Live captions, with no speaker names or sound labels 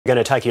We're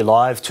going to take you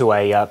live to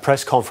a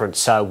press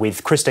conference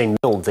with Christine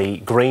Milne, the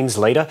Greens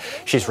leader.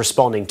 She's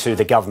responding to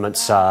the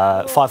government's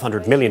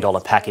 $500 million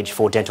package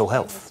for dental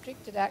health.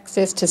 Restricted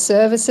access to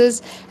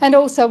services, and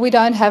also we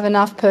don't have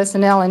enough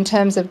personnel in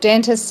terms of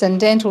dentists and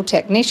dental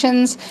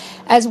technicians,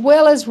 as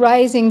well as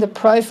raising the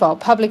profile,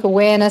 public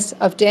awareness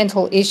of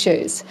dental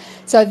issues.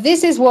 So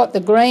this is what the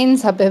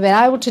Greens have been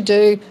able to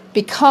do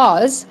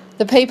because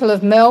the people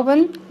of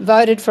Melbourne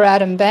voted for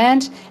Adam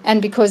Bandt,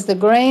 and because the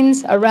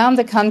Greens around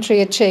the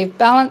country achieved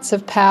balance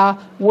of power,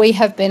 we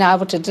have been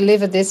able to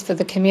deliver this for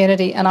the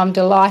community, and I'm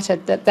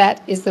delighted that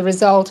that is the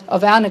result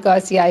of our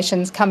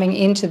negotiations coming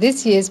into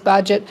this year's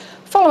budget,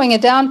 following a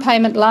down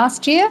payment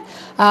last year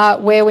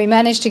where we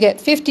managed to get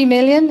 $50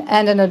 million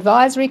and an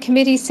advisory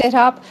committee set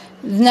up.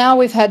 Now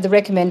we've had the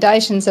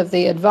recommendations of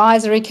the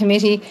advisory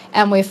committee,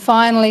 and we're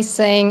finally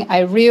seeing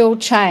a real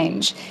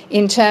change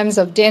in terms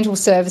of dental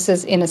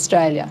services in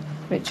Australia.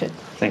 Richard.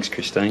 Thanks,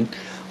 Christine.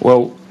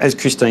 Well, as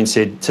Christine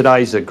said,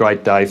 today's a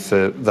great day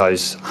for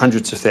those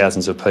hundreds of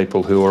thousands of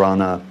people who are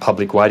on a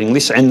public waiting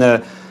list, and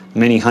the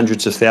many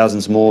hundreds of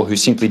thousands more who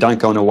simply don't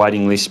go on a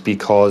waiting list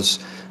because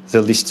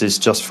the list is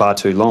just far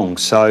too long.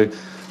 So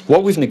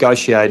what we've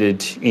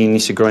negotiated in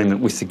this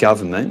agreement with the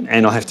government,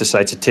 and I have to say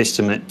it's a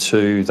testament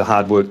to the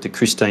hard work that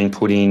Christine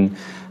put in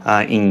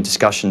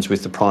discussions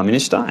with the Prime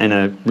Minister, and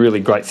a really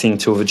great thing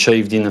to have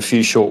achieved in the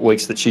few short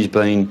weeks that she's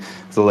been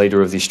the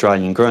leader of the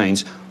Australian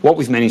Greens. What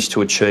we've managed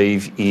to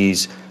achieve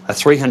is a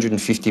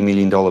 $350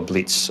 million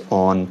blitz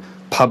on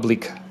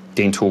public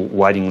dental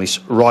waiting lists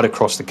right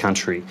across the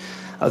country.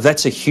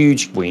 That's a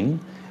huge win.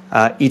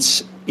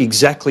 It's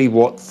exactly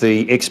what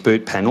the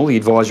expert panel, the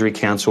Advisory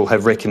Council,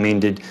 have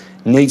recommended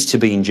needs to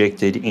be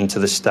injected into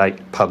the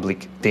state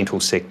public dental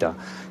sector.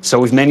 So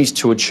we've managed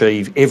to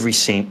achieve every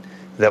cent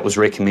that was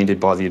recommended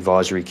by the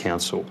Advisory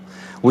Council.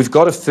 We've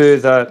got a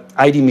further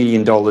 $80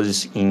 million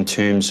in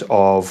terms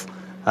of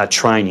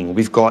training.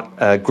 We've got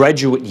a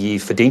graduate year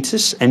for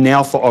dentists and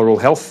now for oral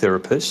health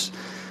therapists,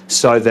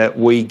 so that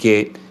we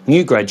get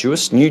new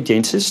graduates, new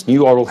dentists,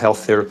 new oral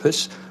health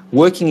therapists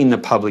working in the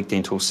public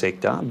dental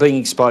sector, being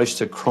exposed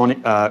to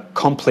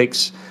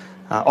complex,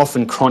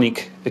 often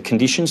chronic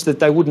conditions that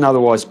they wouldn't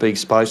otherwise be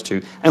exposed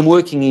to, and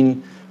working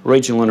in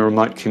regional and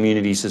remote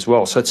communities as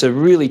well. So it's a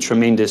really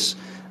tremendous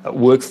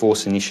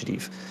workforce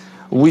initiative.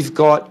 We've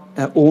got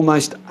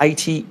almost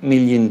 $80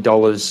 million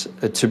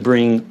to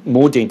bring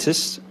more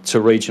dentists to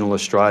regional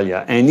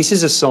Australia, and this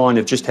is a sign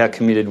of just how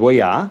committed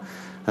we are,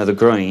 the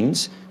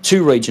Greens,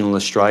 to regional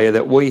Australia,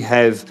 that we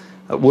have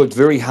worked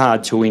very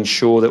hard to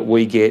ensure that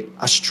we get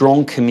a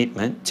strong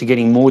commitment to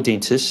getting more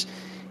dentists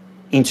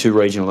into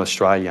regional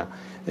Australia.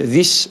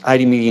 This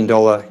 $80 million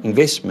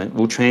investment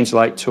will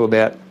translate to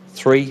about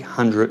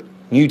 300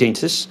 new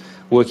dentists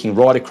working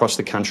right across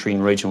the country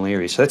in regional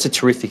areas. So that's a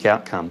terrific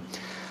outcome.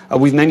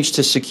 We've managed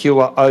to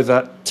secure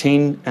over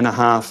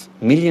 $10.5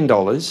 million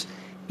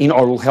in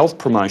oral health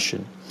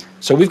promotion.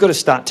 So we've got to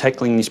start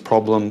tackling this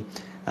problem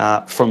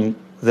from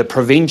the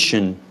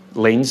prevention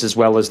lens as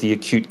well as the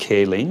acute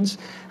care lens.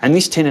 And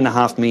this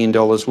 $10.5 million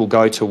will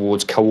go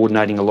towards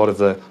coordinating a lot of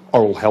the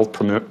oral health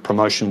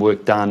promotion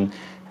work done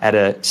at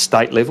a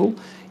state level.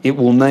 It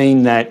will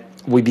mean that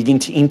we begin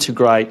to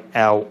integrate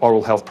our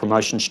oral health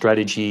promotion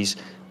strategies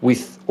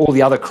with all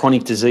the other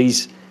chronic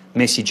disease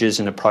messages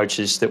and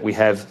approaches that we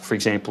have, for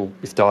example,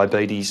 with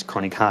diabetes,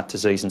 chronic heart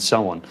disease and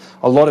so on.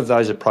 A lot of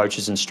those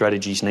approaches and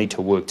strategies need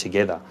to work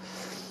together.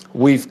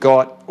 We've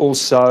got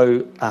also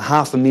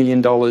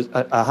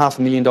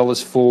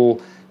 $500,000 for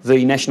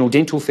the National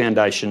Dental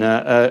Foundation,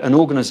 an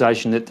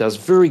organisation that does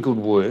very good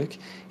work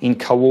in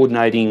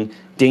coordinating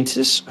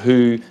dentists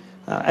who,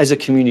 as a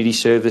community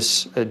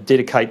service,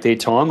 dedicate their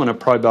time on a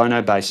pro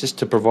bono basis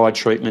to provide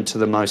treatment to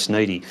the most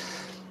needy.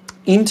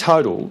 In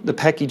total, the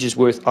package is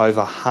worth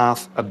over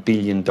 $500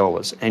 million,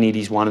 and it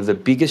is one of the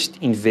biggest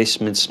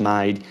investments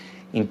made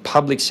in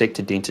public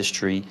sector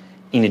dentistry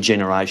in a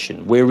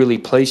generation. We're really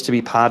pleased to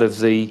be part of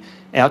the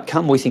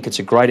outcome. We think it's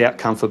a great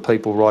outcome for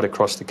people right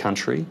across the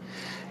country.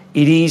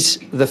 It is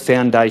the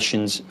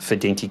foundations for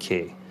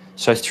Denticare.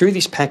 So through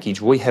this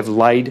package, we have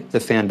laid the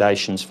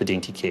foundations for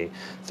Denticare.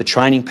 The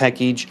training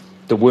package,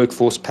 the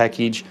workforce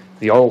package,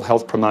 the oral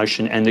health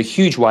promotion and the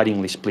huge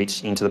waiting list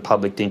blitz into the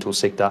public dental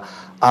sector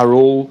are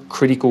all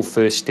critical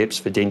first steps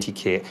for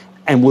Denticare,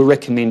 and were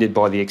recommended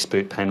by the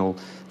expert panel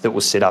that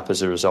was set up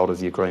as a result of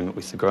the agreement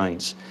with the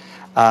Greens.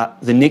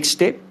 The next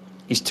step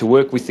is to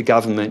work with the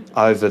government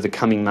over the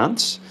coming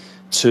months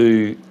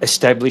to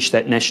establish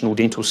that national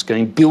dental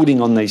scheme,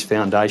 building on these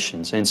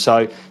foundations. And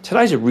so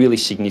today's a really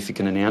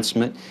significant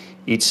announcement.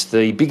 It's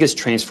the biggest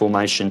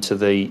transformation to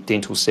the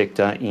dental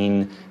sector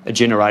in a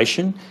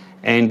generation,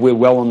 and we're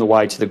well on the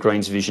way to the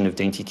Greens' vision of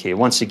Denticare.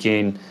 Once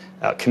again,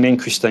 commend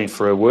Christine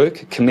for her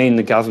work, commend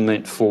the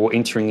government for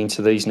entering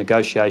into these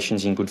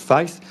negotiations in good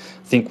faith.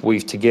 I think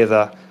we've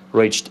together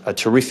reached a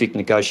terrific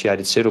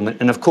negotiated settlement.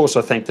 And of course,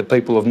 I thank the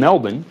people of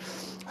Melbourne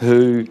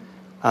who,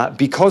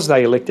 because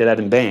they elected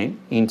Adam Bandt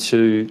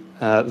into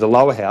the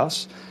lower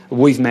house,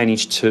 we've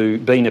managed to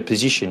be in a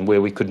position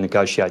where we could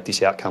negotiate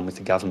this outcome with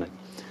the government.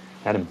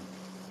 Adam.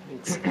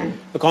 Thanks.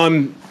 Look,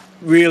 I'm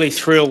really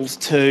thrilled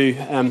to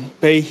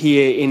be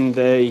here in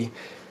the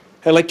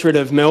electorate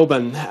of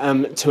Melbourne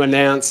to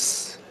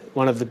announce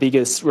one of the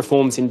biggest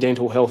reforms in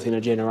dental health in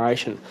a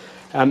generation.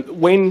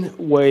 When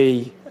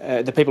we,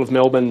 the people of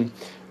Melbourne,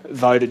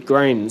 voted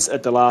Greens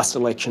at the last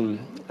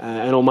election,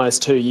 and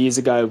almost 2 years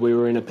ago we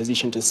were in a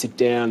position to sit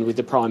down with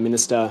the Prime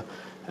Minister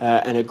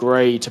and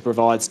agree to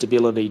provide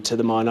stability to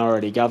the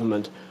minority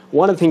government,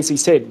 one of the things he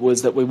said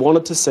was that we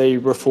wanted to see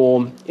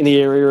reform in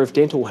the area of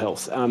dental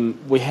health.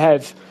 We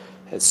have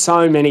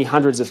so many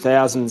hundreds of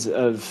thousands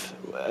of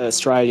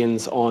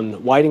Australians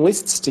on waiting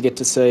lists to get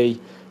to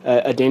see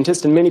a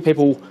dentist, and many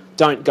people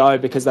don't go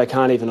because they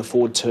can't even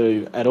afford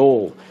to at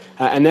all.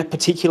 And that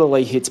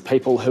particularly hits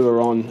people who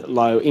are on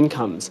low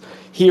incomes.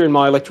 Here in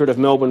my electorate of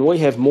Melbourne, we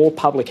have more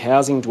public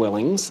housing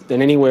dwellings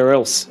than anywhere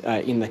else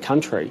in the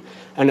country.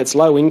 And it's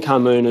low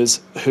income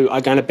earners who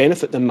are going to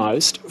benefit the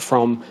most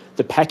from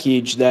the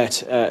package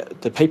that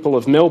the people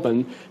of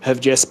Melbourne have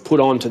just put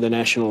onto the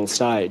national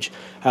stage.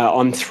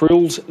 I'm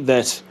thrilled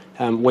that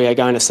we are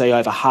going to see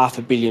over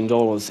 $500 million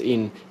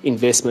in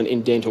investment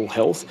in dental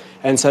health.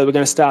 And so we're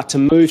going to start to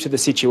move to the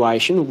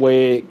situation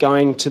where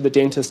going to the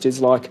dentist is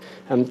like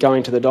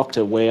going to the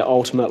doctor, where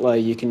ultimately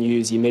you can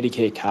use your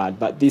Medicare card.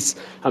 But this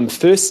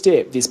first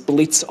step, this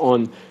blitz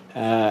on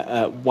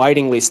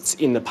waiting lists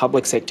in the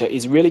public sector,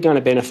 is really going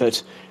to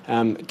benefit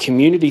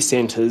community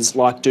centres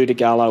like Doutta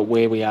Galla,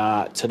 where we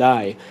are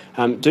today.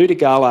 Doutta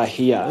Galla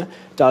here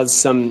does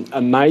some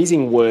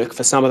amazing work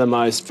for some of the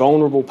most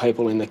vulnerable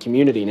people in the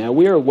community. Now,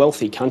 we're a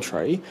wealthy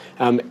country.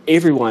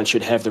 Everyone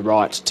should have the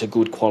right to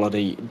good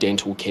quality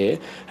dental care.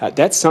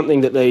 That's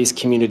something that these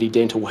community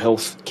dental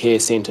health care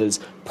centres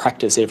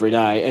practice every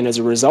day, and as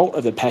a result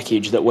of the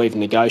package that we've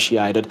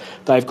negotiated,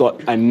 they've got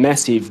a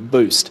massive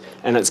boost,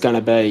 and it's going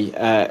to be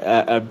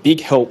a big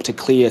help to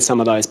clear some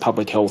of those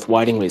public health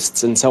waiting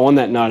lists. And so on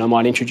that note, I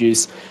might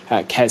introduce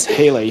Kaz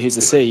Healy, who's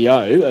the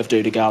CEO of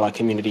Doutta Galla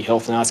Community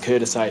Health, and ask her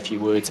to say a few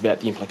words about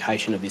the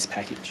implication of this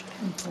package.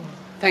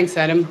 Thanks,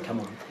 Adam.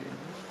 Come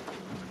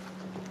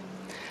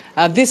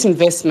on. This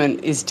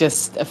investment is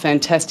just a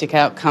fantastic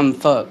outcome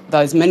for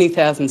those many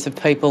thousands of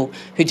people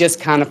who just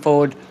can't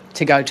afford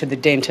to go to the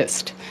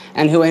dentist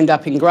and who end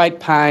up in great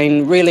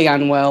pain, really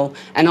unwell,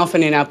 and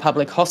often in our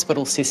public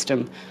hospital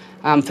system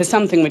for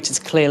something which is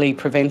clearly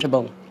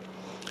preventable.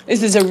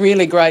 This is a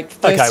really great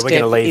first OK, we're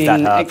going to leave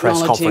that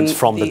press conference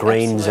from the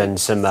Greens and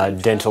some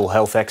dental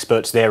health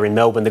experts there in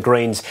Melbourne. The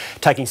Greens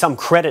taking some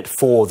credit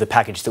for the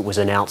package that was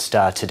announced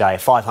today,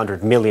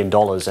 $500 million.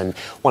 And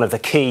one of the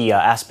key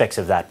aspects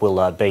of that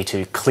will be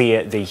to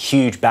clear the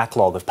huge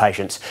backlog of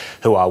patients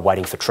who are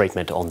waiting for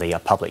treatment on the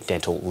public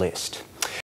dental list.